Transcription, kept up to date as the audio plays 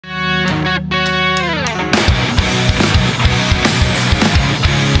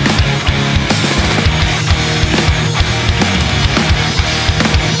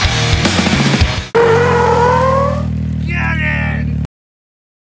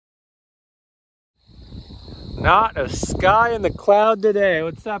Not a sky in the cloud today.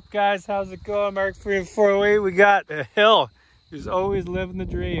 What's up, guys? How's it going? Mark 3 and 408. We got a hill. He's always living the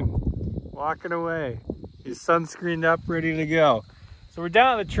dream. Walking away. He's sunscreened up, ready to go. So we're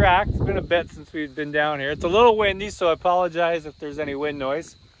down on the track. It's been a bit since we've been down here. It's a little windy, so I apologize if there's any wind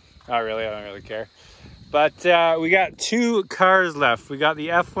noise. Not really, I don't really care. But we got two cars left. We got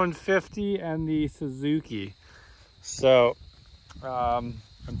the F-150 and the Suzuki. So,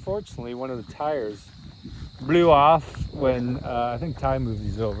 unfortunately, one of the tires blew off when I think Ty moved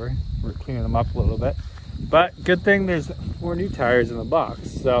these over. We're cleaning them up a little bit. But good thing there's 4 new tires in the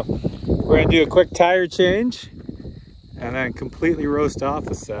box. So we're gonna do a quick tire change and then completely roast off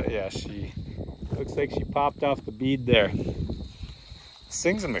the set. Yeah, she looks like she popped off the bead there. This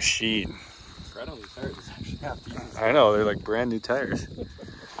thing's a machine. Right on these tires is actually half decent. I know, they're like brand new tires.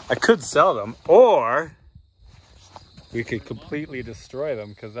 I could sell them, or we could completely destroy them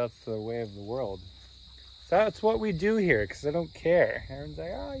because that's the way of the world. So that's what we do here because I don't care. Everyone's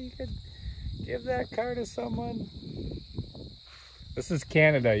like, oh, you could give that car to someone. This is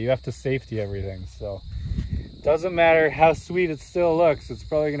Canada. You have to safety everything. So doesn't matter how sweet it still looks. It's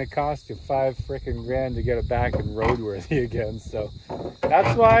probably going to cost you $5 freaking grand to get it back and roadworthy again. So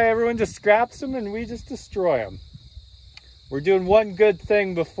that's why everyone just scraps them and we just destroy them. We're doing one good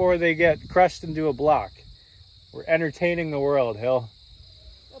thing before they get crushed into a block. We're entertaining the world, Hill.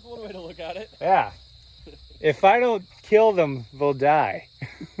 That's one way to look at it. Yeah. If I don't kill them, they'll die.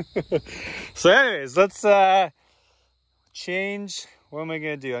 So anyways, let's change. What am I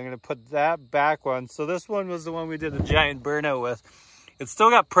going to do? I'm going to put that back one. So this one was the one we did the giant burnout with. It's still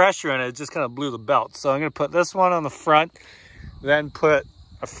got pressure in it. It just kind of blew the belt. So I'm going to put this one on the front, then put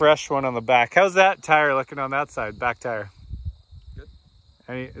a fresh one on the back. How's that tire looking on that side? Back tire. Good.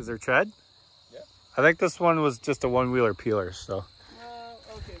 Is there tread? Yeah. I think this one was just a one-wheeler peeler, so.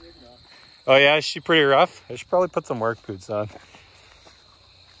 Okay, maybe not. Oh yeah, is she pretty rough? I should probably put some work boots on.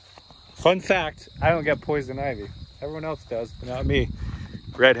 Fun fact, I don't get poison ivy. Everyone else does, but not me.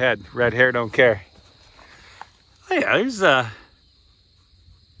 Red hair, don't care. Oh yeah,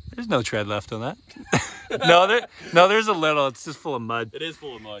 there's no tread left on that. no, there's a little. It's just full of mud. It is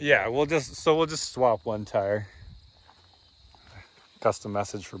full of mud. Yeah, we'll just swap one tire. Custom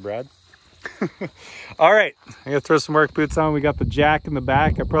message for Brad. All right, I'm gonna throw some work boots on. We got the jack in the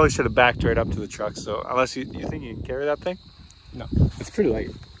back. I probably should have backed right up to the truck. So unless you think you can carry that thing? No, it's pretty light.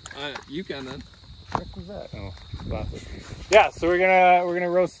 You can then. What was that? Oh, plastic. Yeah, so we're gonna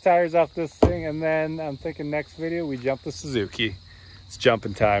roast the tires off this thing, and then I'm thinking next video we jump the Suzuki. It's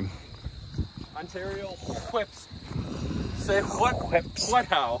jumping time. Ontario whips. Say what? Whips. What?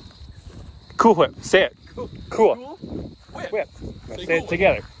 How? Cool whip. Say it. Cool. Whip. Say Cool it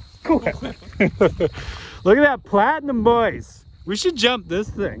together. Cool whip. Look at that platinum, boys. We should jump this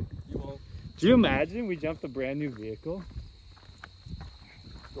thing. You won't. Do you imagine we jumped a brand new vehicle?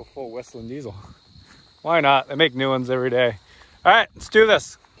 Go full whistling diesel. Why not? They make new ones every day. All right, let's do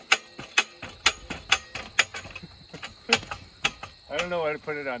this. I don't know what to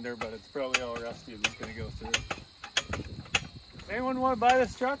put it under, but it's probably all rusty and it's gonna go through. Does anyone want to buy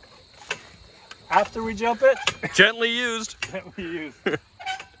this truck? After we jump it? Gently used. Gently used. I'm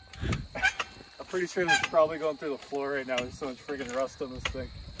pretty sure this is probably going through the floor right now. There's so much friggin' rust on this thing.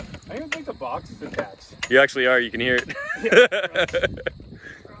 I don't even think the box is attached. You actually are. You can hear it.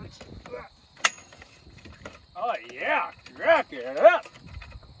 Oh yeah, crack it up.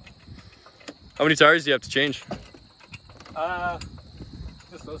 How many tires do you have to change?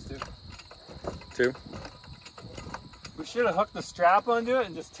 Just those two. 2. We should have hooked the strap onto it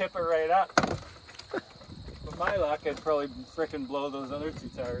and just tip it right up. With my luck, I'd probably frickin' blow those other 2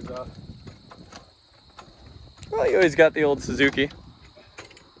 tires off. Well, you always got the old Suzuki.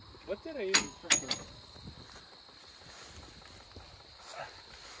 What did I even frickin'?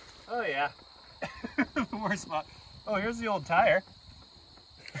 Oh yeah. The worst spot. Oh, here's the old tire.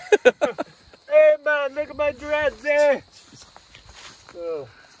 Hey man, look at my dreads there. Oh.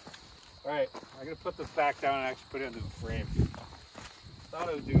 Alright, I'm gonna put this back down and actually put it into the frame. Thought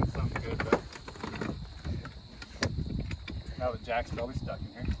I was doing something good, but now the jack's probably stuck in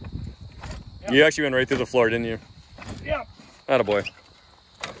here. Yep. You actually went right through the floor, didn't you? Yep. Attaboy.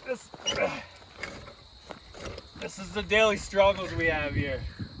 This is the daily struggles we have here.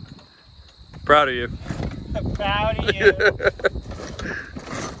 Proud of you. I'm proud of you.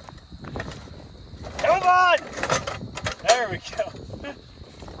 Come on! There we go.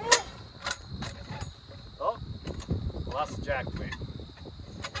 Oh, lost the jack plate.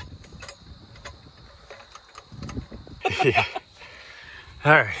 Yeah.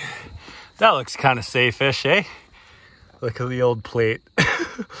 All right. That looks kind of safe-ish, eh? Look at the old plate.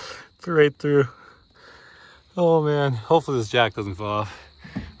 It's right through. Oh man, hopefully this jack doesn't fall off.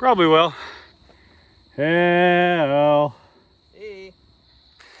 Probably will. Hell. Hey.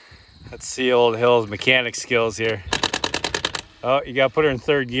 Let's see old Hill's mechanic skills here. Oh, you gotta put her in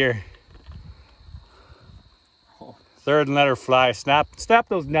third gear. Third and let her fly. Snap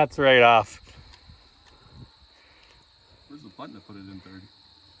those nuts right off. Where's the button to put it in third?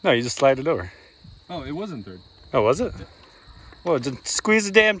 No, you just slide it over. Oh, it was in third. Oh, was it? Yeah. Well, just squeeze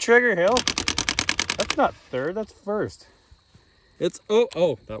the damn trigger, Hill. That's not third, that's first. It's,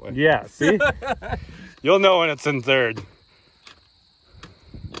 oh, that way. Yeah, see? You'll know when it's in third.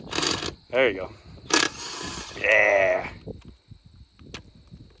 There you go. Yeah.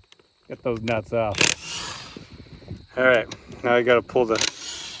 Get those nuts off. All right, now I gotta pull the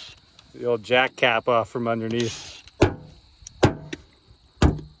old jack cap off from underneath.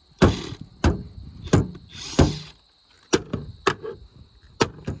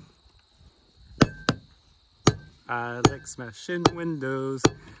 I like smashing windows,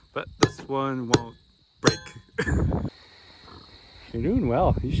 but this one won't break. You're doing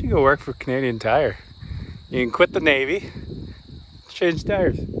well. You should go work for Canadian Tire. You can quit the Navy, change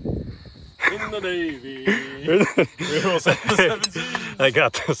tires. In the Navy. We will set the 7 seas. I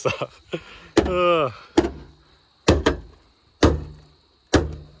got this off.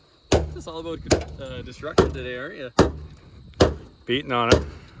 It's all about destruction today, aren't you? Beating on it.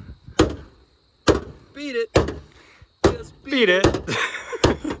 Beat it. Just Beat it.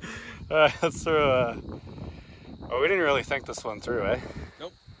 Let's throw oh, we didn't really think this one through, eh?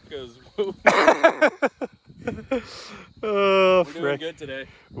 Nope, because oh, we're doing good today.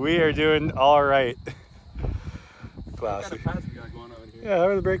 We are doing all right. What kind Classic. of pads we got going on here? Yeah, how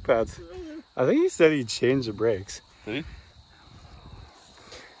are the brake pads? I think he said he'd change the brakes. Did he?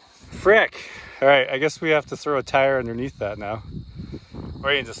 Frick. All right, I guess we have to throw a tire underneath that now.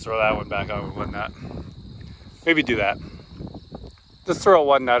 Or you can just throw that one back on with one nut. Maybe do that. Just throw a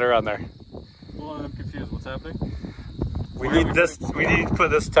one nutter on there. Well, I'm confused. What's happening? We need this. We need to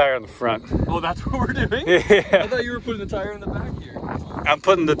put this tire on the front. Oh, that's what we're doing? Yeah. I thought you were putting the tire in the back here. I'm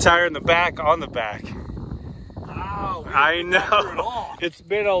putting the tire in the back on the back. Wow. I know. It's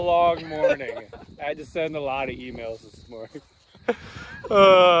been a long morning. I had to send a lot of emails this morning.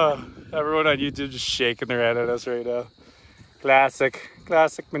 Everyone on YouTube just shaking their head at us right now. Classic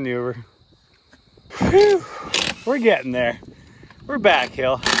maneuver. Whew. We're getting there. We're back,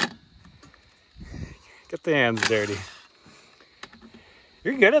 Hill. Get the hands dirty.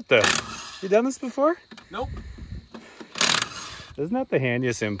 You're good at this. You done this before? Nope. Isn't that the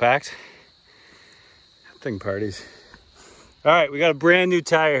handiest impact? That thing parties. All right, we got a brand new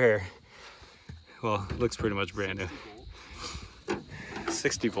tire here. Well, it looks pretty much brand new.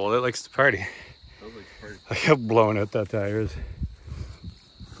 60 volt, it likes to party. I kept blowing out that tire is.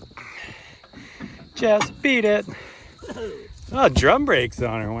 Just beat it. Oh, drum brakes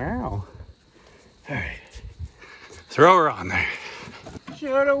on her, wow. All right, throw her on there.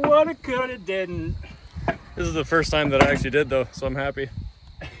 Shoulda, woulda, coulda, didn't. This is the first time that I actually did, though, so I'm happy.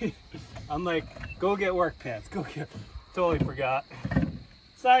 I'm like, go get work pants. Go get. Totally forgot.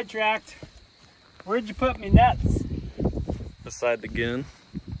 Sidetracked. Where'd you put me nuts? Beside the gun.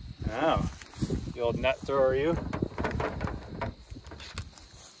 Oh, the old nut thrower, you.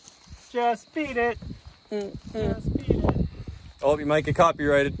 Just beat it. Just beat it. Oh, you might get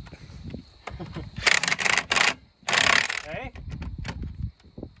copyrighted. Hey?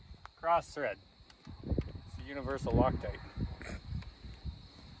 Cross thread. It's a universal Loctite.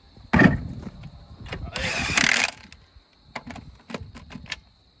 Oh, yeah.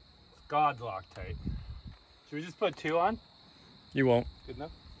 It's God's Loctite. Should we just put 2 on? You won't. Good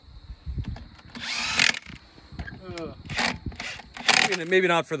enough? Maybe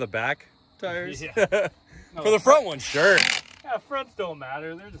not for the back tires. Yeah. No, for the front one, sure. Yeah, fronts don't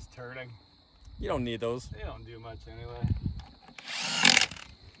matter. They're just turning. You don't need those. They don't do much anyway.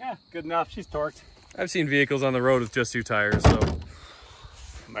 Yeah, good enough. She's torqued. I've seen vehicles on the road with just 2 tires, so.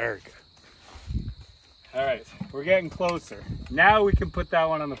 America. All right, we're getting closer. Now we can put that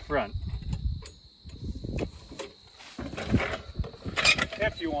one on the front.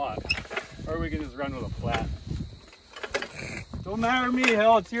 If you want. Or we can just run with a flat. Don't matter to me,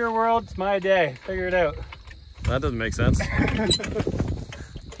 Hill. It's your world. It's my day. Figure it out. That doesn't make sense.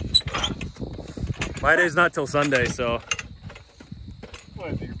 My day's not till Sunday, so.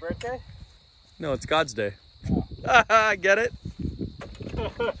 What, is it your birthday? No, it's God's day. Oh. Get it?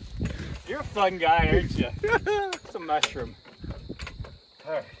 You're a fun guy, aren't you? It's a mushroom.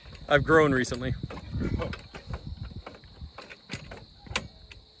 All right. I've grown recently.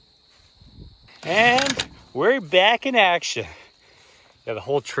 And we're back in action. Yeah, the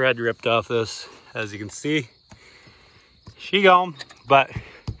whole tread ripped off this, as you can see. She gone, but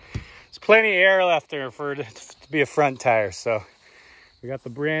there's plenty of air left there for it to be a front tire. So we got the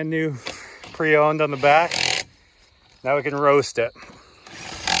brand new pre-owned on the back. Now we can roast it.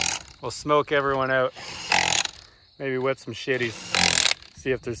 We'll smoke everyone out. Maybe whip some shitties.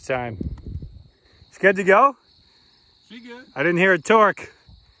 See if there's time. It's good to go? She good. I didn't hear a torque.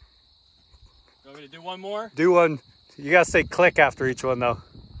 You want me to do one more? Do one. You gotta say click after each one though.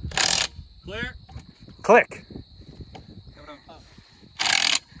 Clear. Click.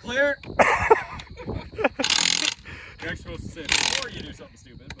 Clear. You're supposed to say it before you do something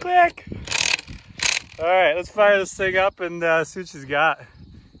stupid. But... Click. All right, let's fire this thing up and see what she's got.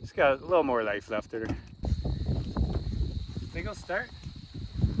 She's got a little more life left in her. Think it'll start?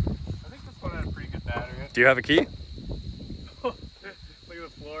 I think this one had a pretty good battery. Do you have a key? Look at the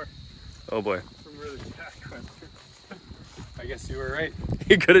floor. Oh boy. From where the jack went through. I guess you were right.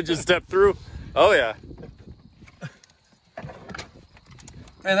 He could have just stepped through. Oh yeah.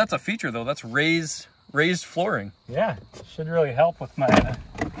 Man, that's a feature though. That's raised flooring. Yeah, should really help with my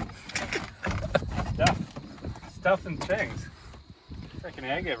stuff and things. Freaking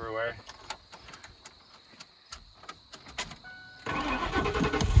egg everywhere.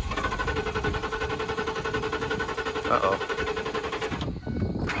 Uh-oh.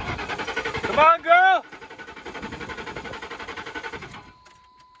 Come on, girl!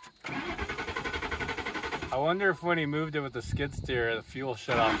 I wonder if when he moved it with the skid steer, the fuel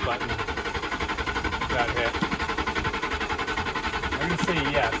shut off button got hit. I'm gonna say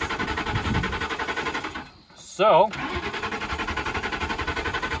yes. So,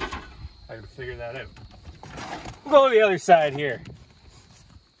 I can figure that out. We'll go to the other side here.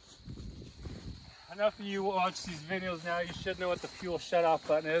 Enough of you watch these videos now, you should know what the fuel shut-off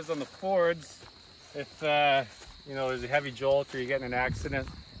button is on the Fords. If you know, there's a heavy jolt or you get in an accident,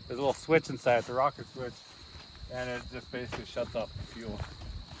 there's a little switch inside, the rocker switch, and it just basically shuts off the fuel.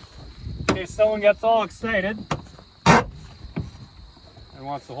 In case someone gets all excited and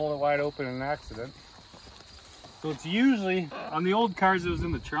wants to hold it wide open in an accident. So it's usually, on the old cars it was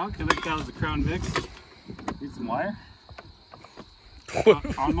in the trunk. I think that was the Crown Vic. Need some wire?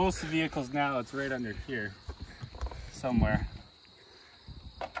 On most of the vehicles now, it's right under here, somewhere.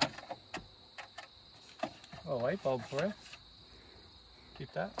 Oh, light bulb for it.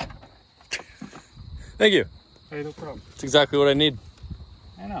 Keep that. Thank you. Hey, no problem. That's exactly what I need.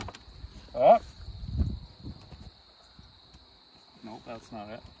 I know. Oh. Nope, that's not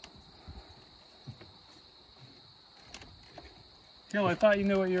it. Hill, I thought you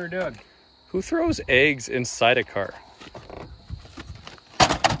knew what you were doing. Who throws eggs inside a car?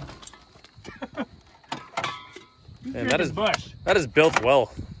 Man, that is built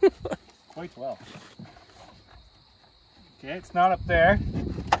well. Quite well. Okay, it's not up there.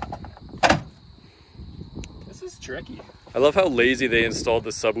 This is tricky. I love how lazy they installed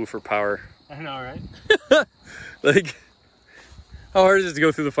the subwoofer power. I know, right? Like, how hard is it to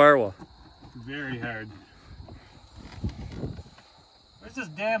go through the firewall? Very hard. Where's this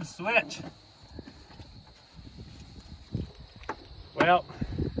damn switch? Well,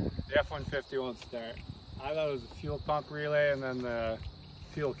 the F-150 won't start. I thought it was a fuel pump relay and then the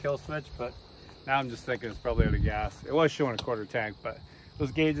fuel kill switch, but now I'm just thinking it's probably out of gas. It was showing a quarter tank, but those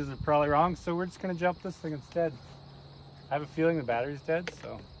gauges are probably wrong, so we're just gonna jump this thing instead. I have a feeling the battery's dead,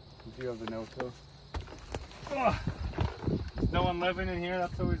 so if you have the no clue. Oh, there's no one living in here,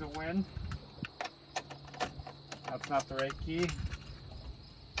 that's always a win. That's not the right key.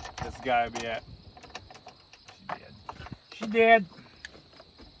 This guy would be it. She did. She did.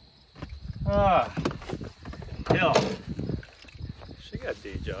 Ah. Hill. She got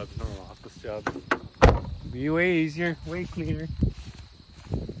day jobs, no office jobs. Be way easier, way cleaner.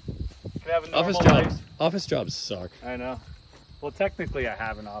 Could have a Office normal jobs. life. Office jobs suck. I know. Well, technically I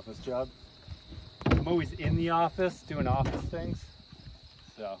have an office job. I'm always in the office doing office things.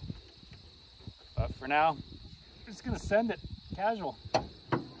 So, but for now, I'm just gonna send it casual.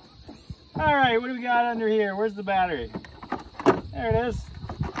 All right, what do we got under here? Where's the battery? There it is.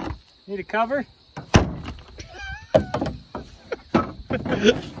 Need a cover?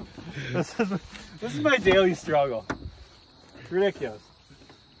 This is my daily struggle. It's ridiculous.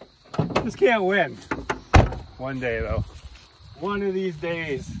 Just can't win. One day though. One of these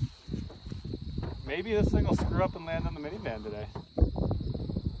days. Maybe this thing will screw up and land on the minivan today.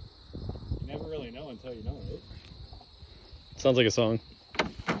 You never really know until you know, right? Sounds like a song.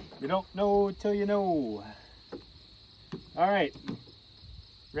 You don't know till you know. All right.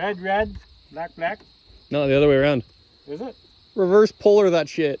 Red, red, black, black. No, the other way around. Is it? Reverse polar that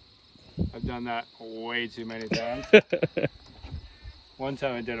shit. I've done that way too many times. One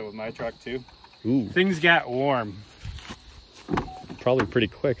time I did it with my truck too. Ooh. Things got warm. probably pretty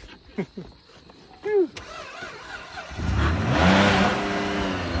quick. Good.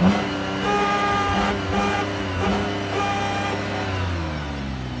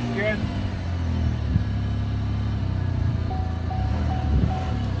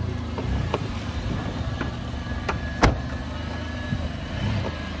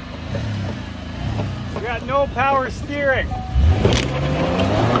 We got no power steering.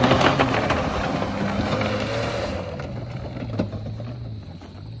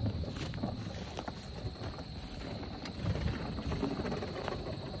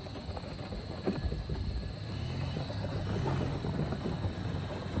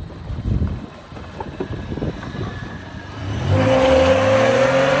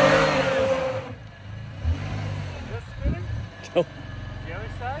 This spinning? No. The other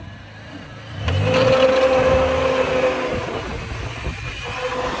side?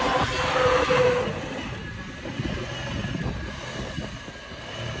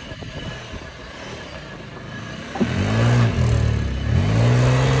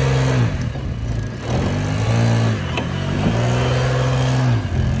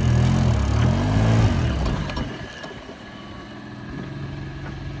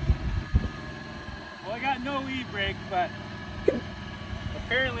 Well, I got no e-brake, but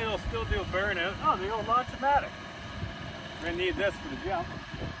apparently it'll still do burnout. Oh, the old launch-o-matic. We're gonna need this for the jump.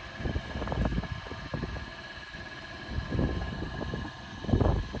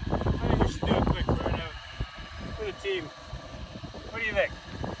 I think we should do a quick burnout for the team. What do you think?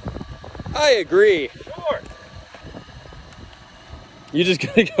 I agree. Sure. You just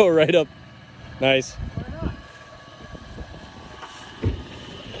gotta go right up. Nice. Why not?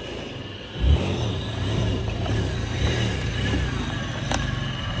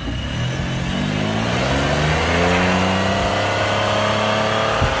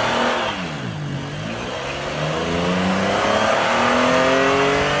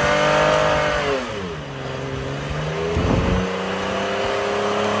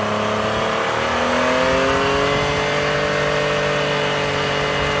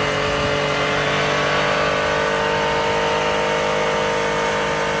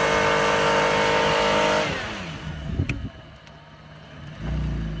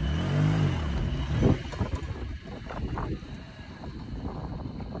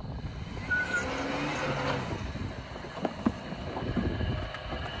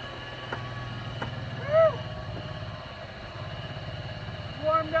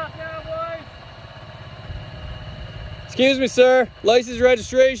 Warmed up now, boys. Excuse me, sir. License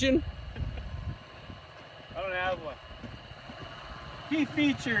registration. I don't have one. Key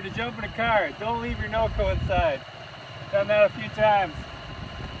feature to jump in a car: don't leave your NOCO inside. Done that a few times.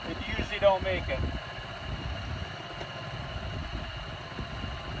 But you usually don't make it.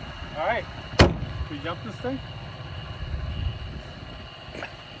 All right. Can we jump this thing?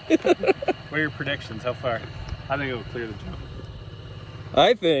 What are your predictions? How far? I think it'll clear the jump.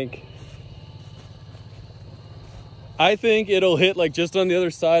 I think it'll hit like just on the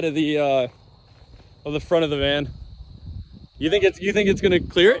other side of the front of the van. You think it's gonna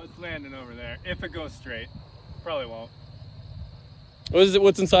clear it? Oh, it's landing over there. If it goes straight, probably won't. What is it?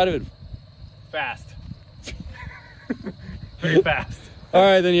 What's inside of it? Fast. Very fast. All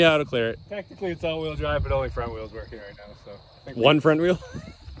right, then yeah, it'll clear it. Technically, it's all-wheel drive, but only front wheels working right now. So I think One front wheel.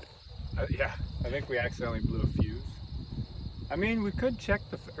 yeah, I think we accidentally blew a fuse. I mean, we could check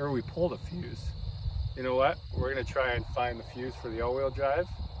or we pulled a fuse. You know what? We're gonna try and find the fuse for the all-wheel drive.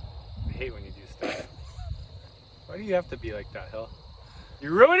 I hate when you do stuff. Why do you have to be like that, Hill?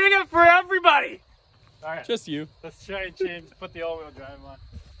 You're ruining it for everybody! All right, Just you. let's try and change, put the all-wheel drive on.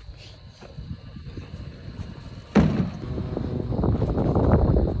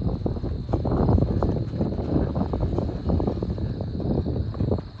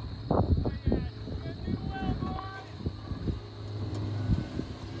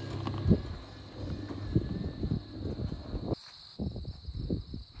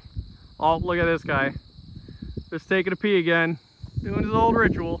 Oh, look at this guy. Just taking a pee again. Doing his old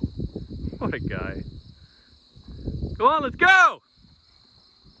ritual. What a guy. Come on, let's go!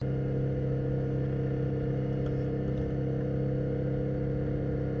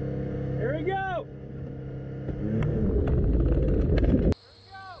 Here we go!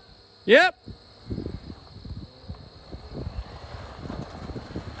 Yep.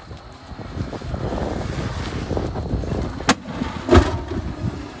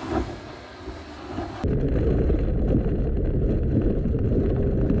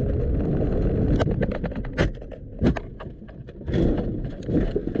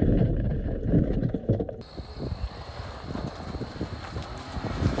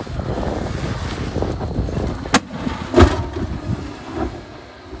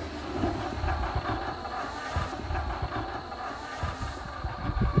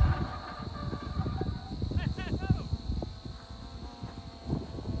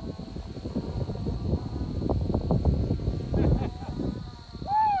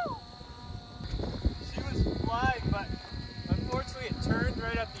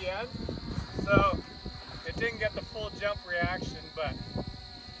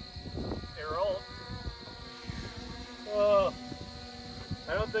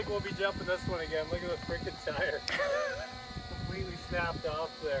 think we'll be jumping this one again. Look at the freaking tire. Completely snapped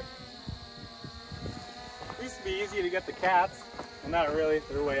off there. It used to be easy to get the cats. Well, not really.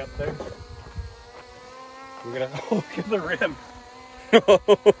 They're way up there. We're gonna look at the rim.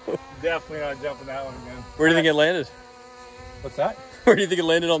 Definitely not jumping that one again. Where do you think it landed? What's that? Where do you think it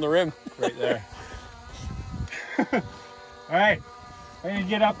landed on the rim? Right there. Alright. I need to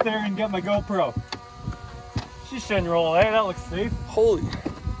get up there and get my GoPro. She shouldn't roll, eh? That looks safe. Holy.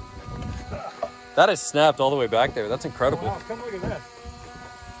 That is snapped all the way back there. That's incredible. Wow, come look at this.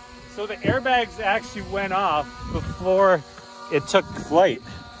 So the airbags actually went off before it took flight.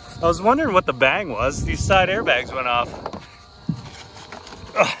 I was wondering what the bang was. These side airbags went off.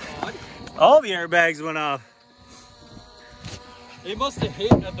 Ugh. All the airbags went off. They must have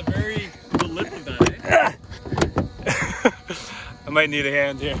hit at the lip of that, eh? I might need a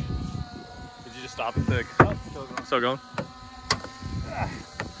hand here. Did you just stop it? Oh, still going. Still going?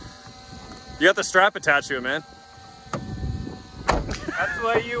 You got the strap attached to it, man. That's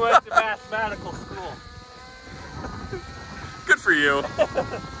why you went to mathematical school. Good for you. I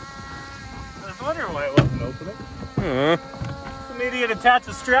was wondering why it wasn't opening. Some idiot attached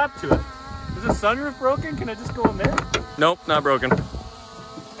a strap to it. Is the sunroof broken? Can I just go in there? Nope, not broken.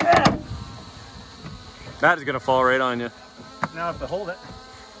 That is gonna fall right on you. Now I have to hold it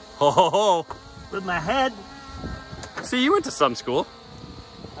Ho ho ho. with my head. See, you went to some school.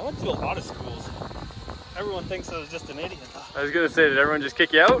 I went to a lot of schools. Everyone thinks I was just an idiot. I was gonna say, did everyone just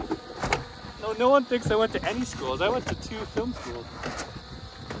kick you out? No, no one thinks I went to any schools. I went to 2 film schools.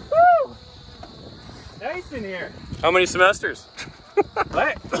 Woo! Nice in here. How many semesters?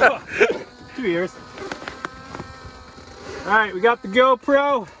 What? 2 years. All right, we got the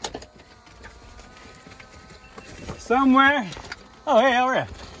GoPro somewhere. Oh, hey, all right.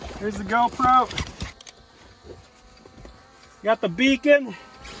 Here's the GoPro. Got the beacon.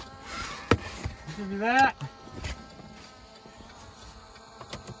 Give you that.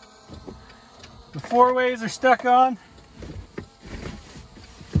 The 4-ways are stuck on.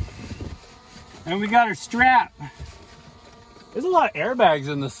 And we got our strap. There's a lot of airbags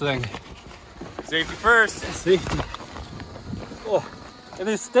in this thing. Safety first. Safety. Oh, and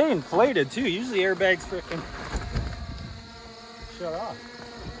they stay inflated too. Usually airbags frickin' shut off.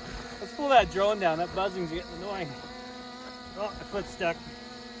 Let's pull that drone down. That buzzing's getting annoying. Oh, my foot's stuck.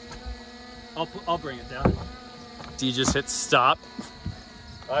 I'll bring it down. Do you just hit stop?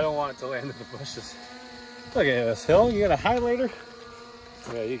 I don't want it to land in the bushes. Look at this hill. You got a highlighter?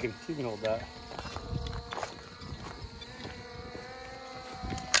 Yeah, you can hold that.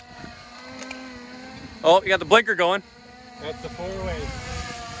 Oh, you got the blinker going. That's the 4-ways.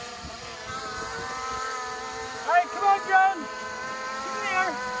 All right, come on, John. Get in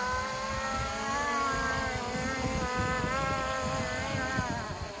here.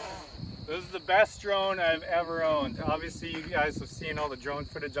 This is the best drone I've ever owned. Obviously, you guys have seen all the drone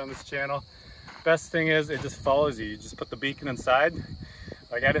footage on this channel. Best thing is it just follows you. You just put the beacon inside.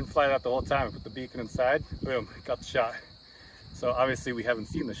 Like, I didn't fly that the whole time. I put the beacon inside, boom, got the shot. So obviously we haven't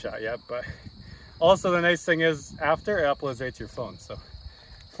seen the shot yet, but also the nice thing is after it uploads right to your phone. So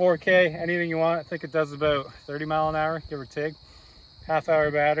 4K, anything you want. I think it does about 30 miles an hour, give or take.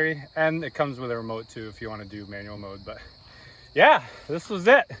 Half-hour battery, and it comes with a remote too if you want to do manual mode. But yeah, this was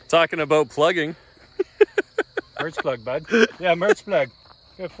it. Talking about plugging. Merch plug, bud. Yeah, merch plug.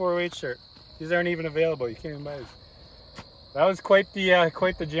 Got a 408 shirt. These aren't even available. You can't even buy these. That was quite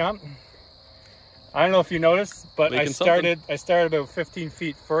the jump. I don't know if you noticed, but I started about 15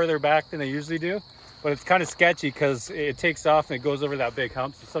 feet further back than I usually do. But it's kind of sketchy because it takes off and it goes over that big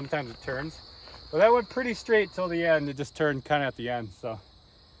hump, so sometimes it turns. But that went pretty straight till the end. It just turned kind of at the end, so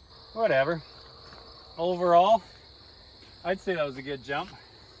whatever. Overall, I'd say that was a good jump.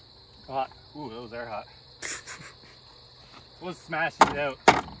 Hot. Ooh, those are hot. We'll smash it out.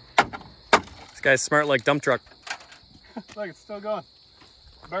 This guy's smart like dump truck. Look, it's still going.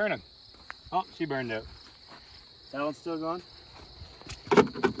 Burning. Oh, she burned out. That one's still going.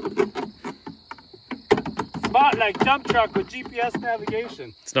 Spot like dump truck with GPS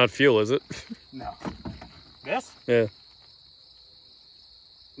navigation. It's not fuel, is it? No. This? Yeah.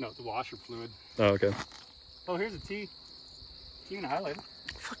 No, it's washer fluid. Oh, okay. Oh, here's a T. T and a highlighter.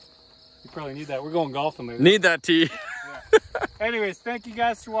 You probably need that. We're going golfing later. Need that T. Yeah. Anyways, thank you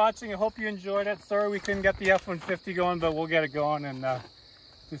guys for watching. I hope you enjoyed it. Sorry we couldn't get the F-150 going, but we'll get it going and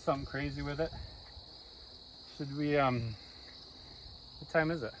do something crazy with it. Should we, what time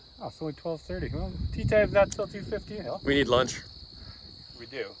is it? Oh, it's only 12:30. Well, tea time's not till 2:50. Hell. We need lunch. We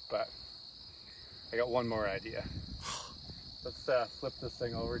do, but I got one more idea. Let's flip this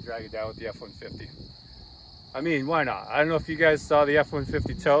thing over, drag it down with the F-150. I mean, why not? I don't know if you guys saw the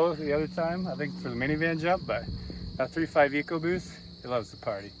F-150 tow the other time, I think for the minivan jump, but that 3.5 EcoBoost, he loves to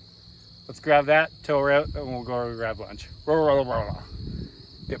party. Let's grab that, tow her out, and we'll go grab lunch.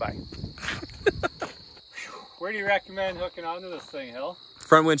 Goodbye. Where do you recommend hooking onto this thing, Hill?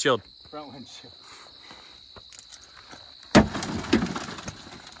 Front windshield. Front windshield.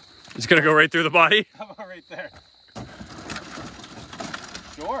 It's gonna go right through the body. How about right there?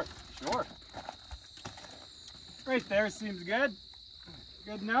 Sure. Right there seems good.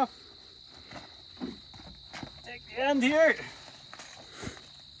 Good enough. Take the end here.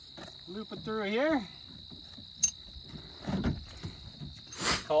 Loop it through here.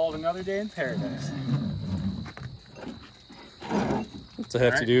 Called another day in paradise. What's a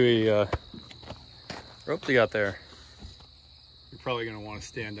hefty duty rope you got there? You're probably gonna want to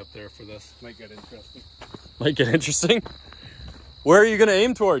stand up there for this. Might get interesting. Might get interesting. Where are you gonna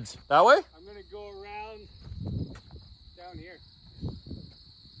aim towards? That way? I'm gonna go around down here.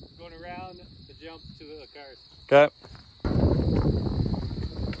 Going around the jump to the cars. Okay.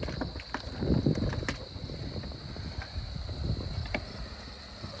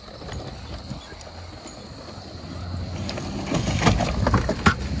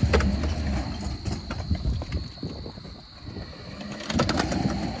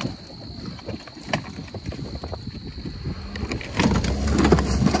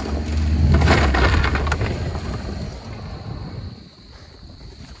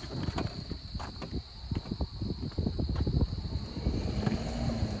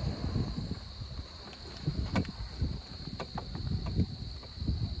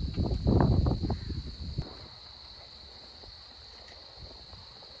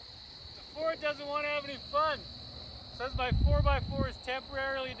 Doesn't want to have any fun. Says my 4x4 is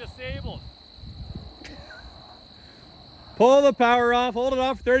temporarily disabled. Pull the power off, hold it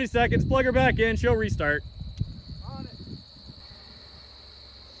off for 30 seconds, plug her back in, she'll restart. On it.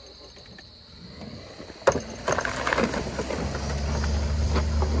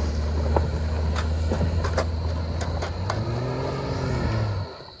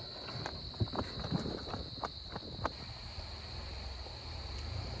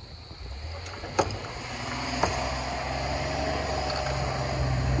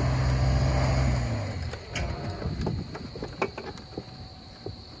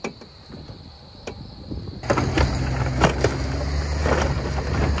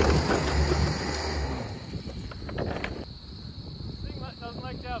 Doesn't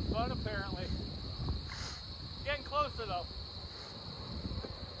like to have fun apparently. Getting closer though.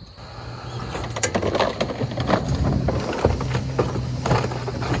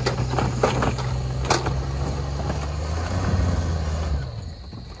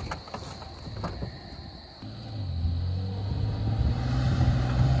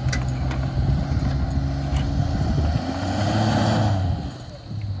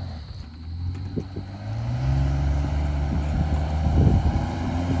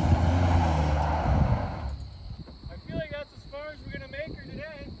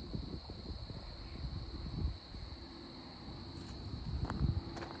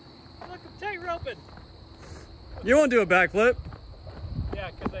 Roping. You won't do a backflip. Yeah,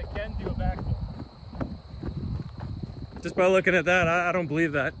 because I can do a backflip. Just by looking at that, I don't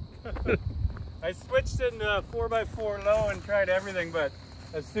believe that. I switched in 4x4 low and tried everything, but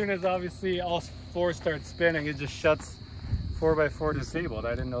as soon as obviously all four starts spinning, it just shuts 4x4 disabled.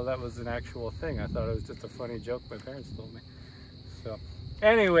 I didn't know that was an actual thing. I thought it was just a funny joke my parents told me. So,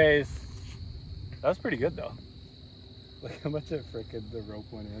 anyways, that was pretty good though. Look how much the rope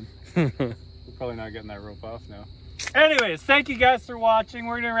went in. We're probably not getting that rope off now. Anyways, thank you guys for watching.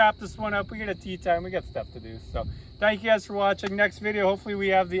 We're gonna wrap this one up. We got a tea time. We got stuff to do. So thank you guys for watching. Next video, hopefully we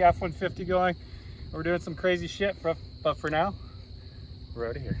have the F-150 going. We're doing some crazy shit, but for now, we're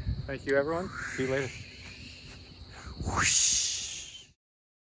out of here. Thank you everyone. See you later. Whoosh.